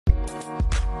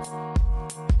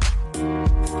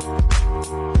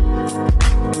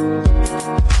Good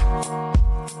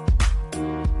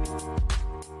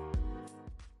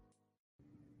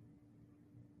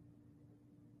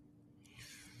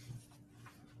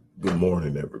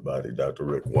morning, everybody. Dr.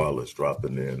 Rick Wallace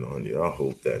dropping in on you. I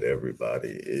hope that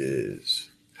everybody is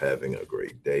having a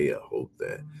great day. I hope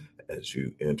that as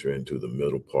you enter into the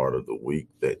middle part of the week,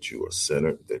 that you are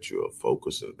centered, that you are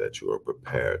focused, and that you are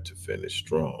prepared to finish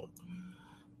strong.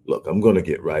 Look, I'm going to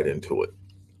get right into it.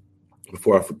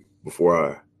 Before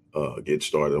I get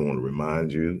started, I want to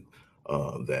remind you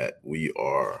that we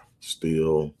are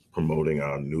still promoting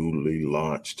our newly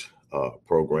launched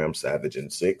program, Savage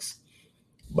and Six.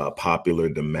 By popular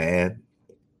demand,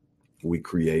 we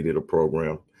created a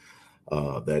program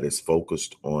that is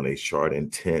focused on a short,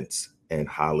 intense, and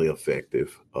highly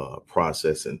effective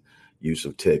process and use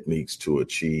of techniques to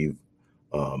achieve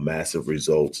massive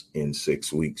results in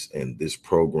 6 weeks. And this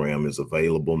program is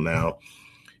available now.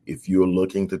 If you're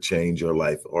looking to change your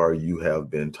life, or you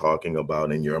have been talking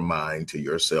about in your mind to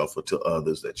yourself or to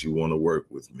others that you want to work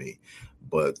with me,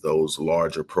 but those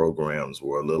larger programs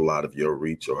were a little out of your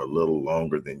reach or a little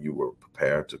longer than you were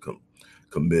prepared to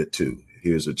commit to,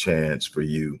 here's a chance for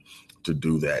you to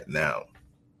do that now.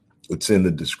 It's in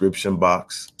the description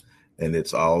box, and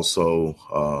it's also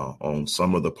on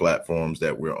some of the platforms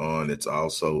that we're on. It's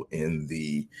also in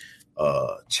the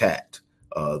chat,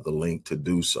 the link to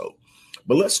do so.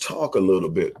 But let's talk a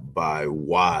little bit about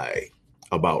why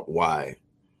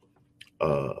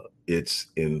it's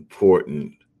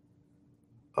important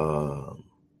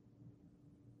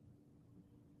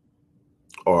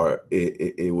or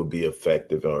it would be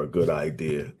effective or a good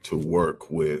idea to work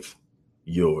with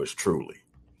yours truly.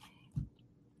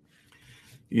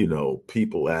 You know,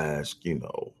 people ask,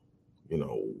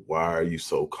 why are you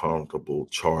so comfortable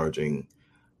charging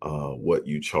what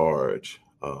you charge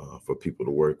for people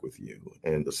to work with you?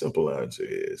 And the simple answer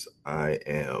is I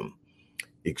am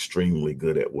extremely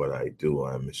good at what I do.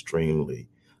 I'm extremely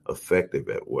effective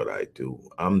at what I do.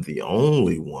 I'm the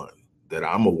only one that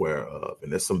I'm aware of,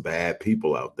 and there's some bad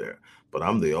people out there, but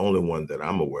I'm the only one that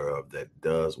I'm aware of that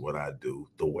does what I do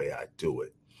the way I do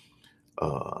it.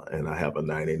 And I have a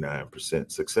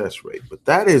 99% success rate. But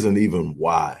that isn't even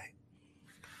why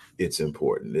it's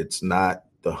important. It's not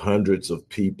the hundreds of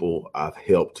people I've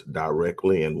helped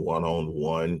directly in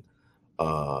one-on-one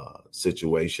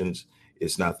situations.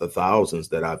 It's not the thousands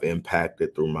that I've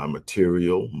impacted through my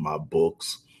material, my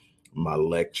books, my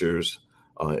lectures,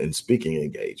 and speaking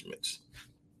engagements.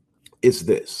 It's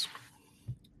this.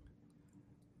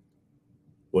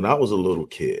 When I was a little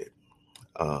kid,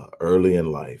 early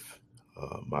in life,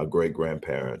 my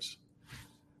great-grandparents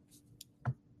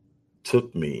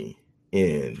took me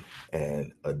in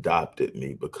and adopted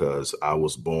me because I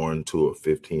was born to a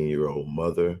 15-year-old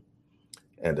mother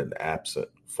and an absent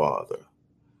father.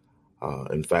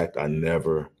 In fact, I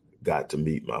never got to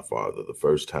meet my father. The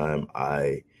first time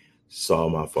I saw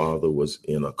my father was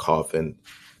in a coffin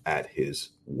at his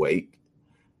wake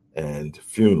and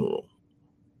funeral.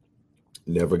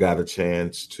 Never got a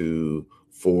chance to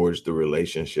forge the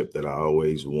relationship that I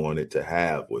always wanted to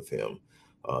have with him.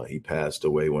 He passed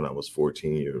away when I was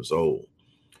 14 years old.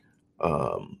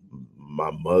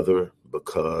 My mother,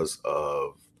 because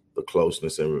of the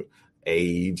closeness and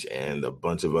age and a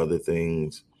bunch of other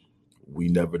things, we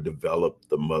never developed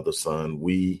the mother-son.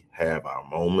 We have our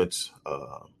moments.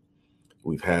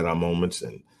 We've had our moments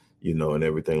and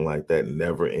everything like that.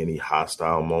 Never any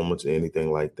hostile moments or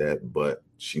anything like that, but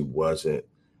she wasn't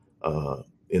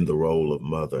in the role of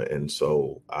mother. And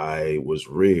so I was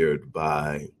reared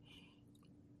by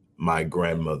my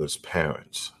grandmother's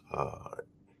parents.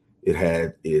 It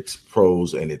had its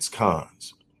pros and its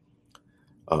cons.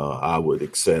 I would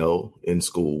excel in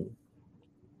school,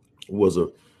 was a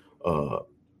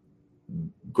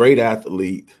great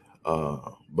athlete,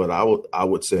 but I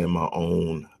would say in my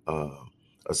own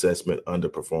assessment,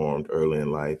 underperformed early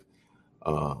in life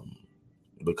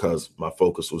because my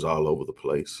focus was all over the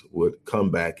place. Would come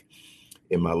back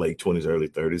in my late 20s, early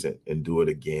 30s and do it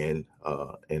again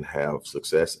and have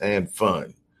success and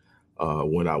fun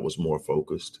when I was more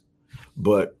focused.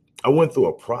 But I went through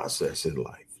a process in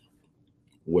life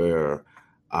where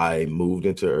I moved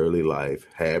into early life,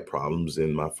 had problems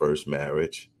in my first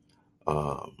marriage,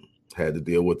 had to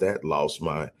deal with that, lost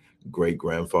my great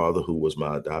grandfather, who was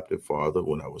my adoptive father,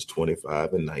 when I was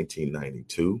 25 in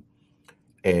 1992.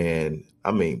 And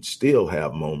still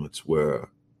have moments where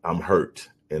I'm hurt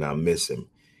and I miss him.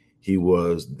 He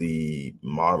was the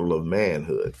model of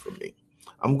manhood for me.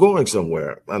 I'm going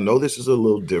somewhere. I know this is a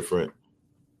little different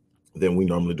than we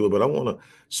normally do, but I want to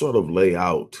sort of lay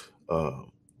out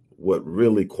what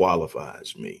really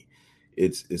qualifies me.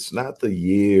 It's not the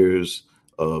years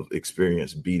of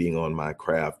experience beating on my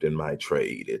craft and my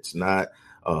trade. It's not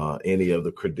any of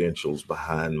the credentials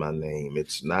behind my name.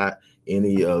 It's not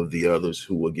any of the others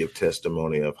who will give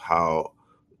testimony of how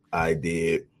I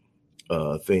did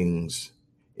things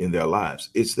in their lives.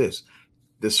 It's this.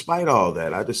 Despite all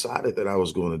that, I decided that I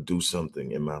was going to do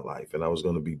something in my life, and I was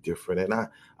going to be different. And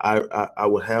I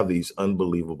would have these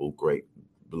unbelievably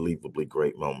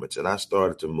great moments. And I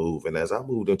started to move. And as I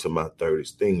moved into my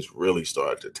 30s, things really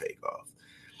started to take off.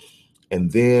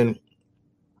 And then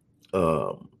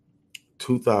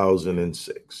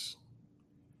 2006,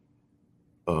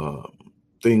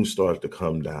 things started to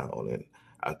come down, and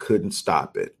I couldn't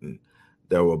stop it. And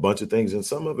there were a bunch of things, and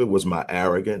some of it was my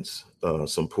arrogance,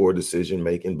 some poor decision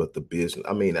making, but the business,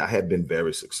 I mean, I had been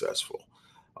very successful,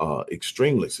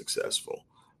 extremely successful,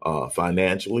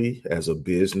 financially as a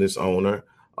business owner,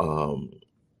 and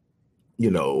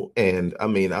I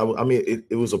mean,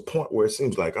 it was a point where it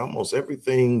seems like almost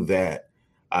everything that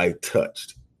I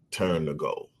touched turned to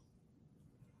gold.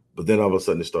 But then all of a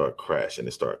sudden it started crashing,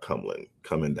 it started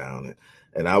coming down.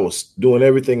 And I was doing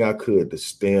everything I could to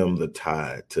stem the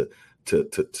tide, to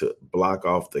block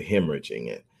off the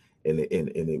hemorrhaging, and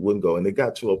it wouldn't go. And it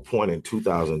got to a point in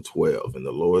 2012, in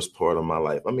the lowest part of my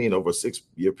life. I mean, over a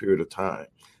 6-year period of time,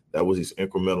 that was these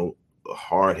incremental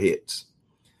hard hits.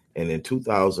 And in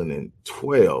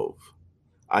 2012,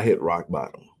 I hit rock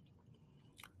bottom.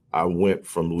 I went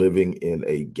from living in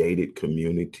a gated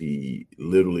community,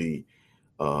 literally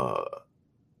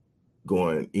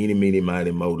going eeny, meeny, miny,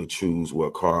 mo to choose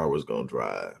what car I was going to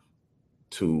drive,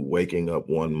 to waking up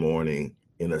one morning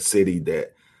in a city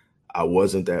that I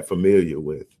wasn't that familiar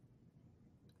with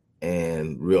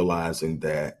and realizing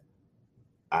that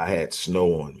I had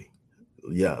snow on me.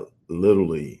 Yeah,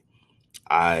 literally,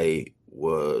 I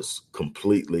was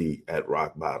completely at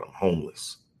rock bottom,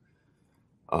 homeless.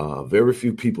 Very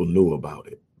few people knew about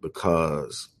it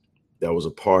because there was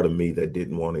a part of me that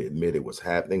didn't want to admit it was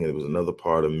happening. And there was another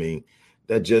part of me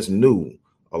that just knew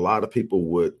a lot of people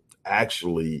would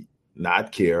actually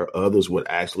not care. Others would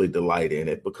actually delight in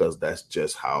it because that's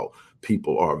just how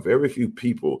people are. Very few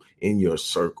people in your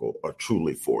circle are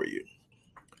truly for you.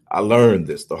 I learned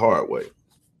this the hard way.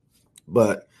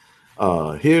 But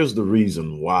here's the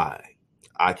reason why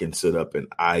I can sit up and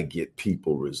I get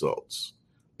people results,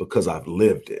 because I've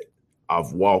lived it.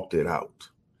 I've walked it out.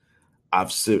 I've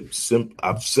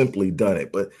simply done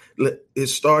it. But it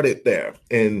started there,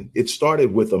 and it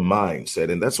started with a mindset.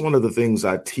 And that's one of the things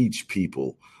I teach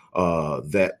people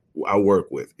that I work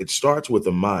with. It starts with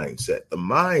a mindset. The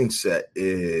mindset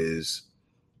is,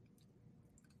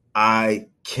 I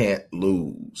can't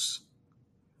lose.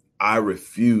 I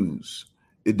refuse.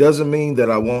 It doesn't mean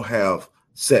that I won't have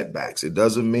setbacks. It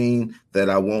doesn't mean that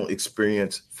I won't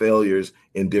experience failures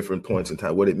in different points in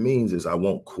time. What it means is I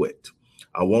won't quit.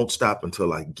 I won't stop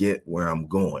until I get where I'm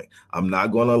going. I'm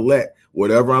not going to let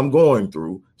whatever I'm going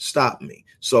through stop me.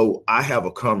 So I have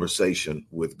a conversation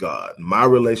with God. My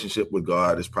relationship with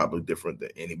God is probably different than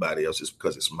anybody else's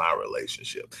because it's my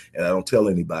relationship. And I don't tell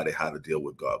anybody how to deal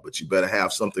with God, but you better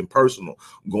have something personal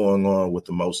going on with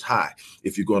the Most High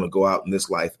if you're going to go out in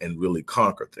this life and really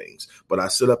conquer things. But I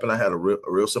sit up and I had a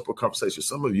real simple conversation.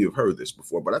 Some of you have heard this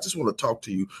before, but I just want to talk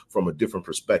to you from a different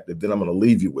perspective. Then I'm going to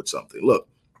leave you with something. Look,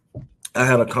 I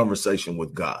had a conversation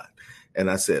with God,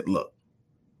 and I said, look,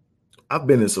 I've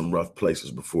been in some rough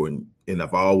places before, and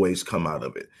I've always come out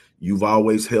of it. You've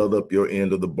always held up your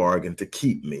end of the bargain to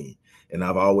keep me, and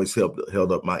I've always held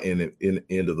up my end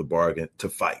of the bargain to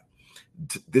fight.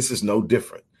 This is no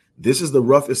different. This is the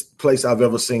roughest place I've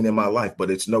ever seen in my life,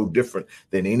 but it's no different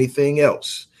than anything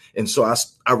else. And so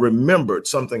I remembered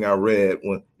something I read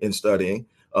when in studying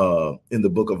in the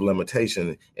book of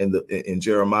Lamentation, in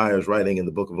Jeremiah's writing in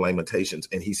the book of Lamentations.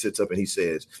 And he sits up and he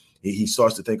says, he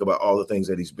starts to think about all the things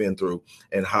that he's been through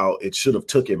and how it should have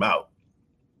took him out,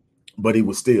 but he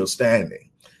was still standing.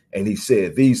 And he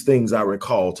said, these things I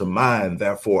recall to mind,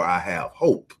 therefore I have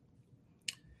hope.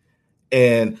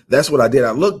 And that's what I did.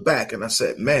 I looked back and I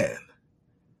said, man,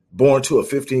 born to a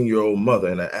 15-year-old mother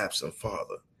and an absent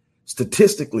father,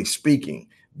 statistically speaking,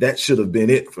 that should have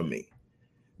been it for me.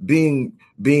 Being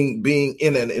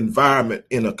in an environment,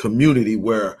 in a community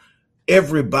where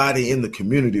everybody in the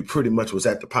community pretty much was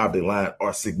at the poverty line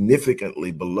or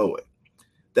significantly below it.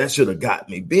 That should have got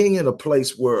me. Being in a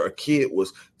place where a kid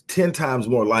was 10 times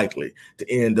more likely to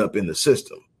end up in the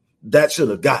system. That should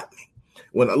have got me.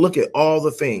 When I look at all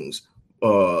the things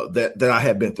that I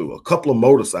had been through, a couple of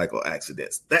motorcycle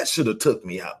accidents, that should have took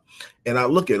me out. And I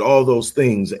look at all those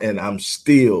things and I'm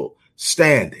still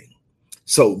standing.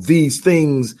 So these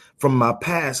things from my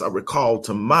past I recall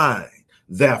to mind.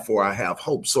 therefore I have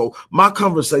hope. So my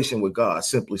conversation with God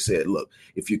simply said, look,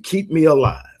 if you keep me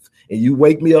alive and you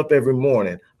wake me up every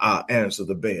morning, I'll answer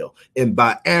the bell. And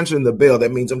by answering the bell,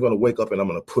 that means I'm going to wake up and I'm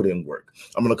going to put in work.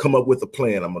 I'm going to come up with a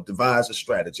plan. I'm going to devise a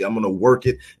strategy. I'm going to work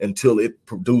it until it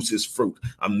produces fruit.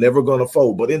 I'm never going to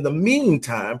fold. But in the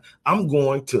meantime, I'm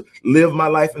going to live my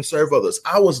life and serve others.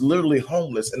 I was literally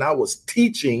homeless and I was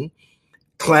teaching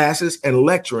classes and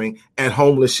lecturing at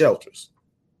homeless shelters.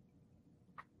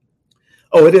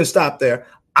 Oh, it didn't stop there.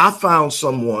 I found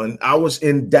someone. I was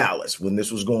in Dallas when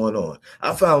this was going on.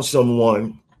 I found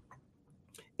someone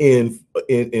in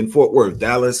Fort Worth,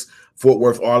 Dallas, Fort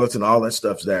Worth, Arlington, all that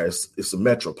stuff's there. It's a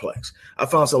metroplex. I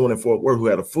found someone in Fort Worth who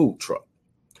had a food truck.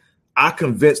 I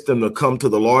convinced them to come to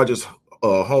the largest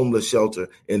homeless shelter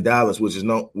in Dallas, which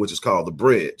is called The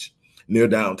Bridge, near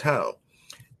downtown,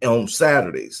 on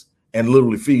Saturdays, and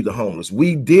literally feed the homeless.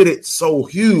 We did it so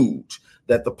huge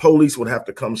that the police would have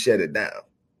to come shut it down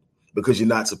because you're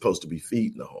not supposed to be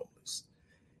feeding the homeless.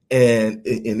 And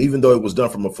even though it was done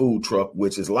from a food truck,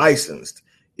 which is licensed,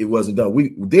 it wasn't done.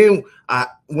 I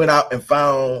went out and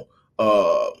found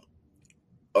an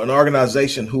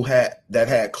organization that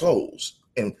had clothes,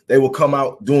 and they will come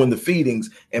out doing the feedings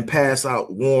and pass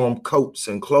out warm coats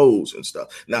and clothes and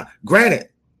stuff. Now, granted,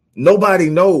 nobody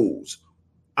knows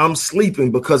I'm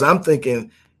sleeping because I'm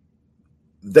thinking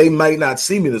they might not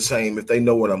see me the same if they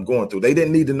know what I'm going through. They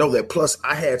didn't need to know that. Plus,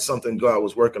 I had something God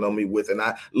was working on me with, and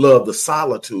I love the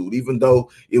solitude, even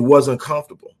though it wasn't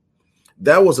comfortable.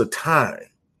 That was a time,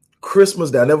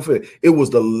 Christmas Day, I never forget. It was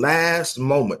the last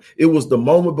moment. It was the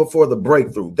moment before the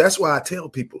breakthrough. That's why I tell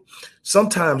people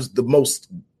sometimes the most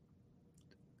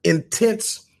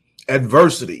intense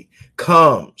adversity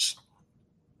comes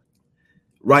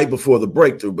right before the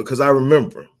breakthrough, because I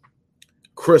remember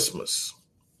Christmas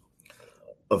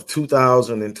of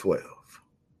 2012.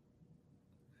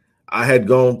 I had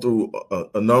gone through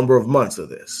a number of months of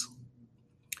this,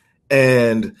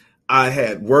 and I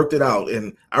had worked it out.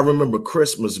 And I remember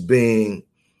Christmas being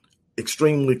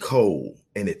extremely cold,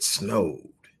 and it snowed.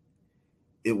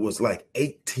 It was like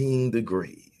 18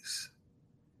 degrees.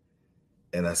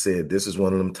 And I said, this is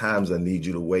one of them times I need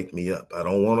you to wake me up. I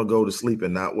don't want to go to sleep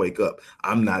and not wake up.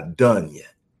 I'm not done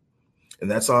yet. And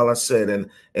that's all I said.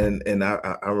 And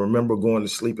I remember going to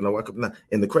sleep, and I woke up now.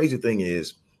 And the crazy thing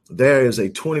is, there is a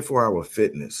 24-hour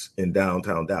fitness in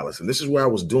downtown Dallas. And this is where I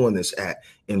was doing this at.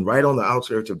 And right on the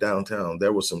outskirts of downtown,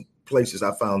 there were some places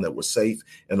I found that were safe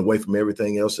and away from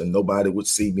everything else, and nobody would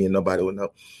see me and nobody would know.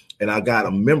 And I got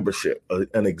a membership,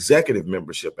 an executive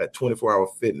membership at 24-hour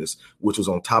fitness, which was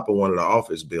on top of one of the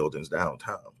office buildings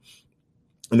downtown.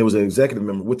 And there was an executive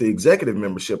member. With the executive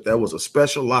membership, there was a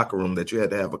special locker room that you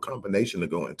had to have a combination to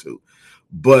go into.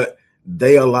 But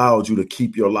they allowed you to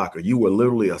keep your locker. You were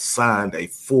literally assigned a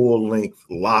full-length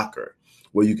locker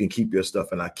where you can keep your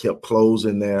stuff. And I kept clothes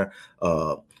in there.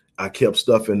 I kept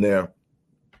stuff in there.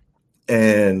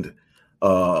 And,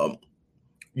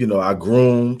 I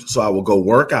groomed. So I would go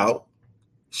work out,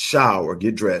 shower,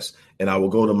 get dressed, and I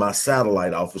would go to my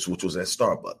satellite office, which was at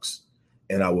Starbucks,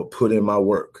 and I would put in my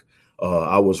work.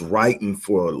 I was writing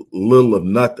for little of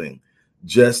nothing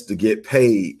just to get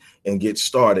paid and get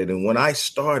started. And when I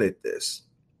started this,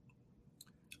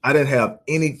 I didn't have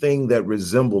anything that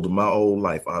resembled my old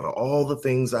life. Out of all the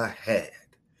things I had,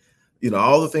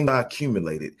 all the things I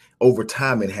accumulated over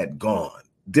time, it had gone.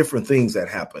 Different things that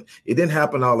happened. It didn't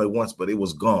happen all at once, but it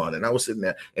was gone. And I was sitting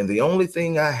there, and the only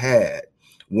thing I had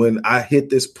when I hit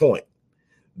this point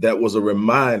that was a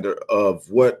reminder of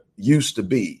what used to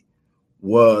be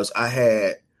was I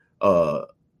had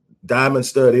diamond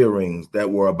stud earrings that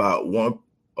were about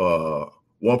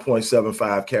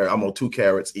 1.75 carat, almost 2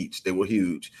 carats each. They were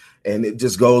huge. And it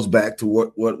just goes back to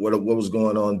what was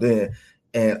going on then.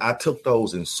 And I took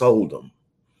those and sold them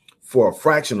for a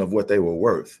fraction of what they were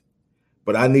worth.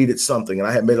 But I needed something, and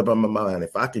I had made up in my mind,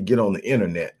 if I could get on the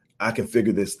internet, I can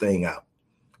figure this thing out.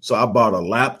 So I bought a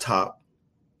laptop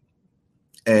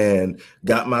and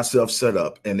got myself set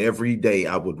up. And every day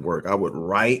I would work. I would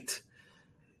write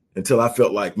until I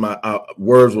felt like my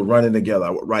words were running together. I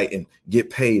would write and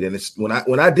get paid. And it's when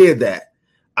I did that,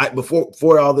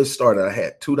 before all this started, I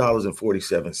had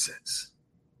 $2.47.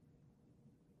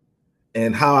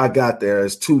 And how I got there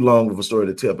is too long of a story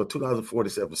to tell, but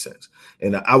 $2.47.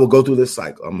 And I will go through this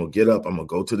cycle. I'm gonna get up. I'm gonna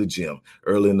go to the gym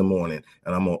early in the morning,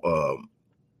 and I'm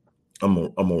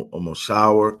gonna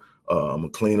shower. I'm gonna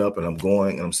clean up, and I'm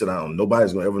sitting down.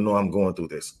 Nobody's gonna ever know I'm going through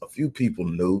this. A few people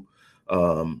knew,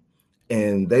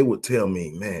 and they would tell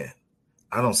me, "Man,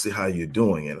 I don't see how you're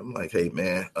doing it." I'm like, "Hey,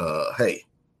 man,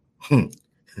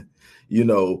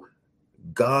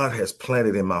 God has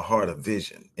planted in my heart a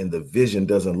vision, and the vision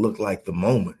doesn't look like the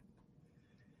moment.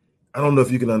 I don't know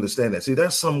if you can understand that. See,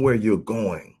 there's somewhere you're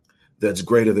going that's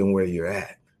greater than where you're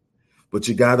at. But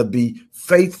you got to be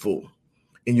faithful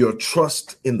in your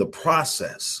trust in the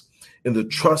process, in the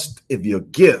trust of your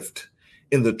gift,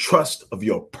 in the trust of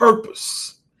your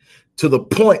purpose, to the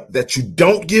point that you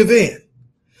don't give in,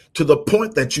 to the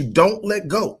point that you don't let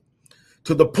go,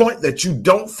 to the point that you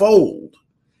don't fold.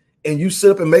 And you sit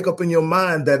up and make up in your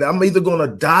mind that I'm either going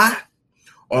to die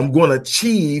or I'm going to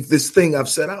achieve this thing I've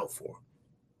set out for.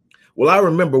 Well, I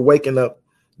remember waking up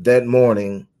that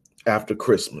morning after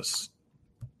Christmas,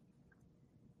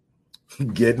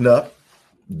 getting up,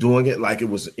 doing it like it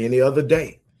was any other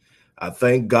day. I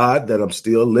thank God that I'm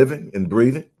still living and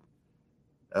breathing.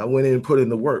 I went in and put in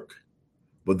the work,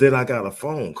 but then I got a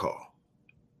phone call.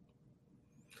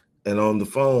 And on the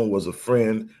phone was a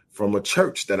friend from a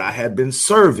church that I had been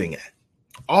serving at.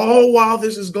 All while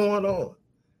this is going on.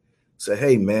 Say,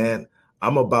 hey, man,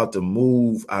 I'm about to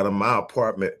move out of my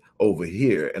apartment over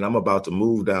here, and I'm about to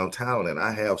move downtown, and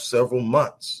I have several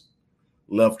months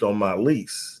left on my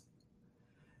lease.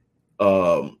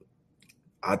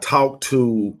 I talked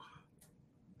to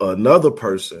another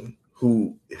person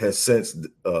who has since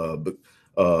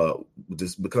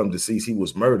just become deceased. He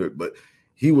was murdered, but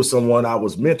he was someone I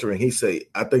was mentoring. He said,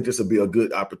 I think this would be a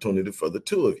good opportunity for the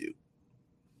two of you.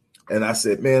 And I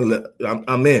said, man,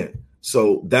 I'm in.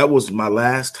 So that was my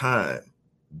last time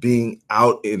being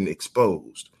out and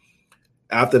exposed.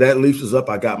 After that lease was up,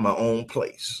 I got my own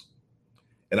place,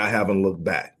 and I haven't looked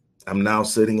back. I'm now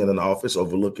sitting in an office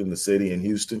overlooking the city in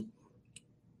Houston,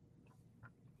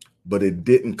 but it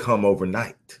didn't come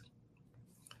overnight.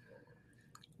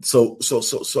 So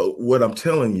what I'm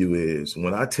telling you is,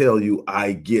 when I tell you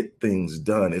I get things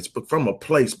done, it's from a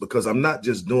place, because I'm not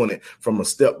just doing it from a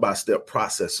step-by-step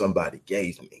process somebody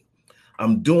gave me.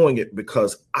 I'm doing it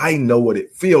because I know what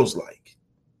it feels like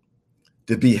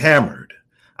to be hammered.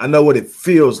 I know what it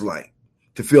feels like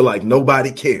to feel like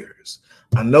nobody cares.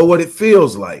 I know what it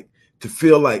feels like to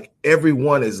feel like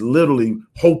everyone is literally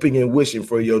hoping and wishing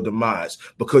for your demise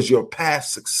because your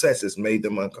past successes made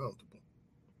them uncomfortable.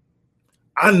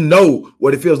 I know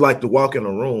what it feels like to walk in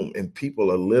a room and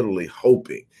people are literally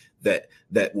hoping that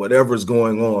whatever's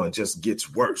going on just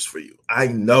gets worse for you. I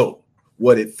know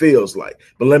what it feels like.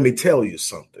 But let me tell you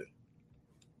something.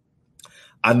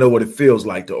 I know what it feels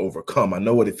like to overcome. I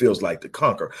know what it feels like to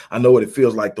conquer. I know what it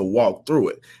feels like to walk through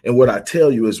it. And what I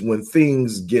tell you is, when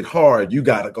things get hard, you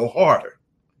got to go harder.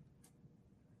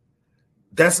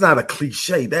 That's not a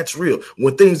cliche. That's real.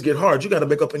 When things get hard, you got to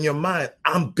make up in your mind,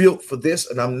 I'm built for this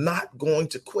and I'm not going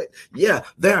to quit. Yeah,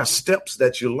 there are steps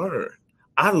that you learn.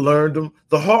 I learned them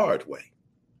the hard way.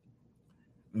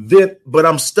 But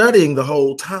I'm studying the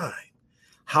whole time.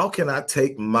 How can I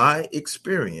take my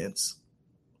experience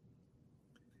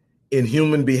in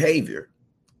human behavior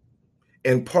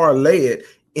and parlay it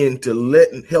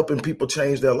into helping people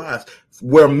change their lives,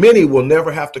 where many will never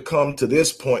have to come to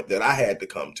this point that I had to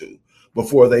come to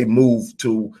before they move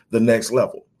to the next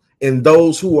level. And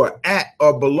those who are at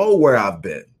or below where I've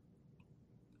been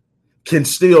can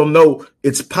still know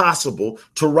it's possible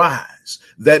to rise,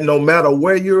 that no matter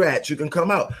where you're at, you can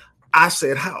come out. I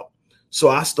said, how? So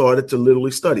I started to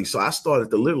literally study. So I started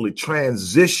to literally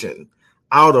transition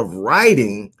out of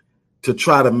writing to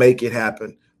try to make it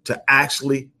happen, to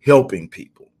actually helping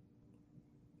people.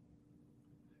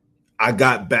 I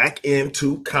got back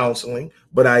into counseling,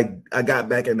 but I got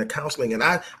back into counseling, and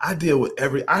I deal with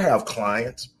I have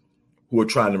clients who are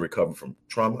trying to recover from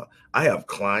trauma. I have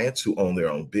clients who own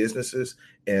their own businesses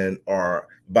and are,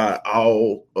 by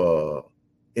all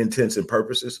intents and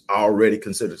purposes, already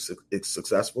considered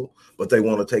successful, but they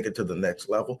want to take it to the next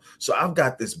level. So I've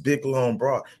got this big, long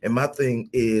broad. And my thing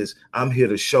is, I'm here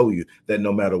to show you that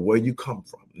no matter where you come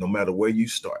from, no matter where you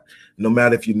start, no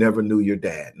matter if you never knew your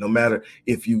dad, no matter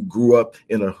if you grew up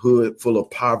in a hood full of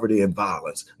poverty and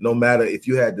violence, no matter if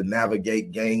you had to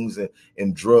navigate gangs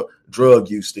and drug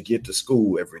use to get to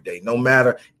school every day, no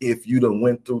matter if you done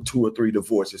went through 2 or 3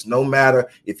 divorces, no matter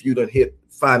if you done hit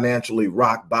financially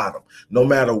rock bottom, no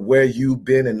matter where you've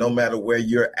been and no matter where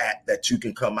you're at, that you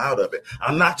can come out of it.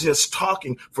 I'm not just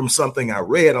talking from something I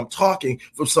read, I'm talking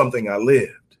from something I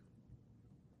lived.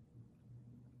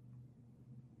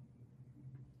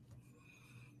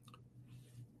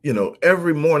 You know,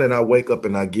 every morning I wake up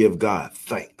and I give God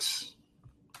thanks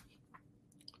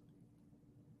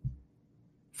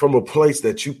from a place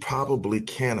that you probably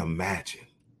can't imagine.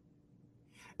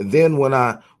 And then when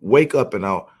I wake up and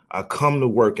I come to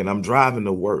work and I'm driving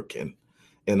to work and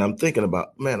I'm thinking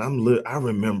about, man, I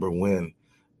remember when,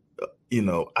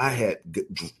 I had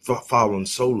fallen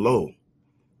so low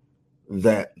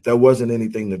that there wasn't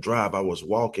anything to drive. I was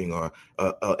walking or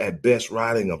at best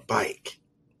riding a bike.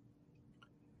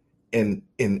 And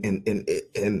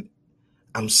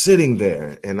I'm sitting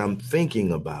there and I'm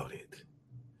thinking about it.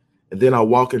 And then I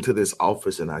walk into this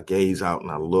office and I gaze out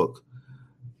and I look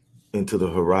into the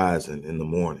horizon in the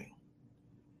morning.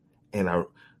 And I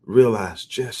realize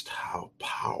just how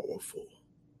powerful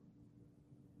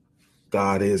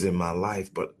God is in my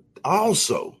life, but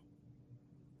also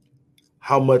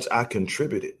how much I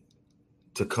contributed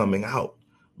to coming out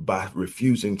by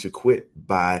refusing to quit,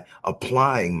 by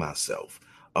applying myself,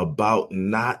 about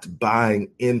not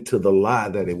buying into the lie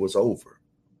that it was over.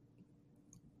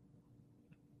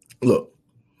 Look,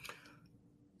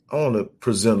 I want to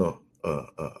present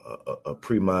a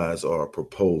premise or a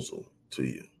proposal to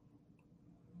you.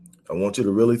 I want you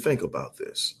to really think about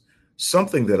this.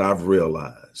 Something that I've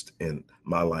realized in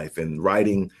my life in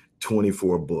writing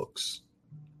 24 books,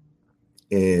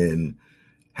 in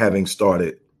having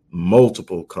started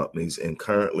multiple companies and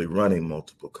currently running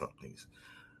multiple companies.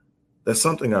 That's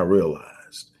something I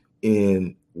realized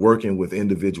in working with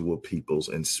individual peoples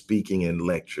and speaking in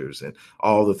lectures and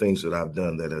all the things that I've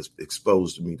done that has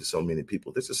exposed me to so many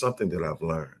people. This is something that I've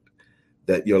learned,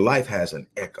 that your life has an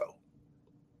echo.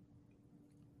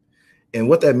 And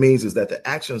what that means is that the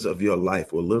actions of your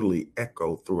life will literally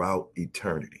echo throughout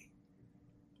eternity.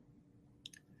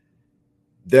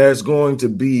 There's going to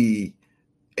be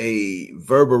a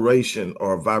reverberation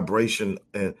or vibration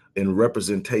and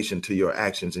representation to your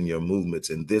actions and your movements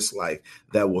in this life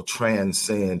that will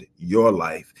transcend your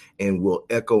life and will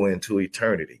echo into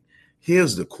eternity.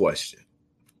 Here's the question.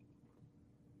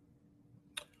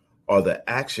 Are the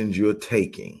actions you're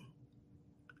taking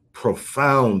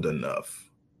profound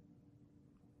enough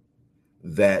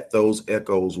that those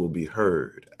echoes will be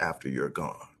heard after you're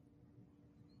gone?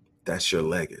 That's your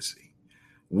legacy.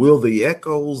 Will the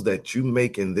echoes that you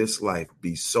make in this life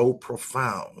be so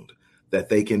profound that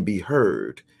they can be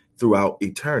heard throughout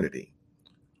eternity?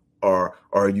 Or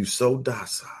are you so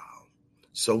docile,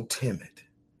 so timid,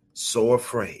 so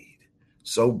afraid,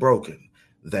 so broken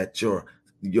that your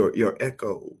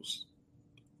echoes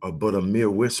are but a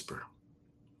mere whisper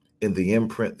in the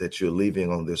imprint that you're leaving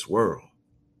on this world?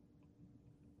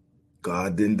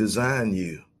 God didn't design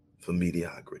you for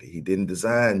mediocrity. He didn't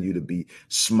design you to be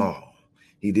small.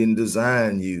 He didn't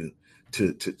design you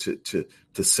to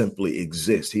simply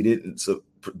exist. He didn't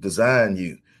design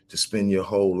you to spend your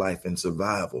whole life in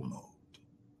survival mode.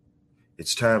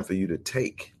 It's time for you to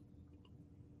take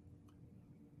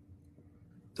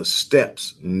the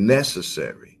steps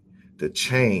necessary to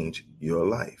change your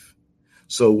life.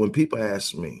 So when people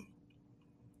ask me,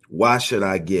 why should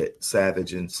I get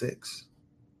Savage in 6?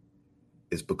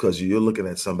 It's because you're looking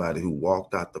at somebody who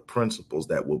walked out the principles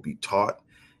that will be taught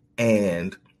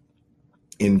and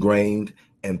ingrained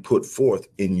and put forth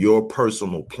in your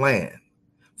personal plan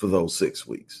for those 6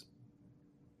 weeks.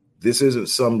 This isn't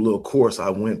some little course I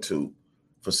went to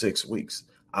for 6 weeks.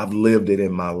 I've lived it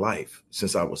in my life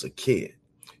since I was a kid.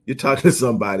 You're talking to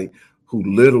somebody who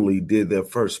literally did their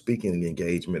first speaking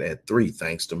engagement at 3,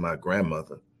 thanks to my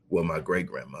grandmother, well, my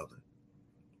great-grandmother.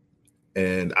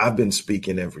 And I've been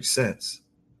speaking ever since.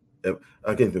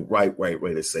 I think the right way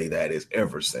to say that is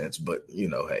ever since, but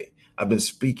hey, I've been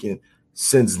speaking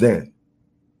since then.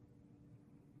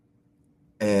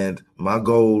 And my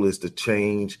goal is to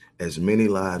change as many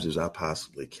lives as I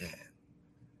possibly can.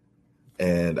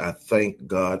 And I thank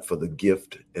God for the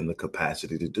gift and the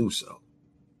capacity to do so.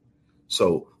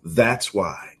 So that's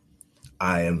why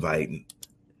I invite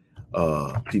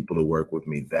people to work with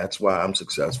me. That's why I'm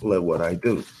successful at what I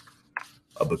do,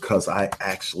 because I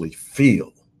actually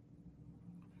feel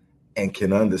and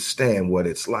can understand what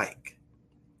it's like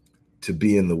to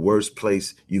be in the worst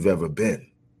place you've ever been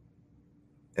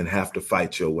and have to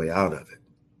fight your way out of it.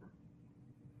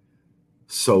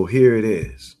 So here it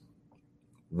is.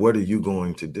 What are you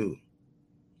going to do?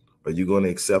 Are you going to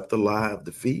accept the lie of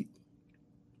defeat?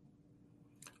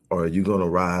 Or are you going to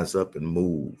rise up and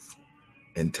move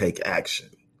and take action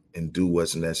and do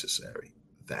what's necessary?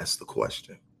 That's the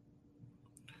question.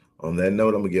 On that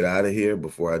note, I'm going to get out of here.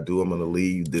 Before I do, I'm going to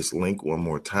leave this link one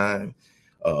more time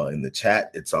in the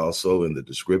chat. It's also in the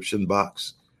description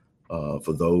box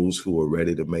for those who are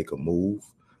ready to make a move.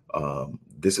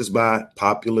 This is by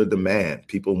popular demand.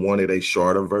 People wanted a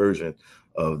shorter version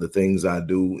of the things I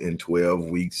do in 12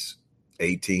 weeks,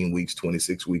 18 weeks,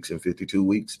 26 weeks, and 52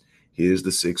 weeks. Here's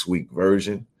the 6-week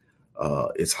version.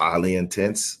 It's highly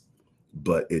intense,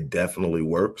 but it definitely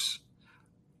works.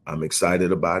 I'm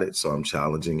excited about it, so I'm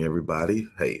challenging everybody.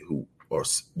 Hey,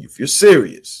 if you're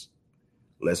serious,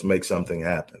 let's make something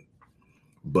happen.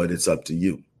 But it's up to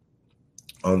you.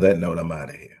 On that note, I'm out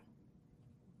of here.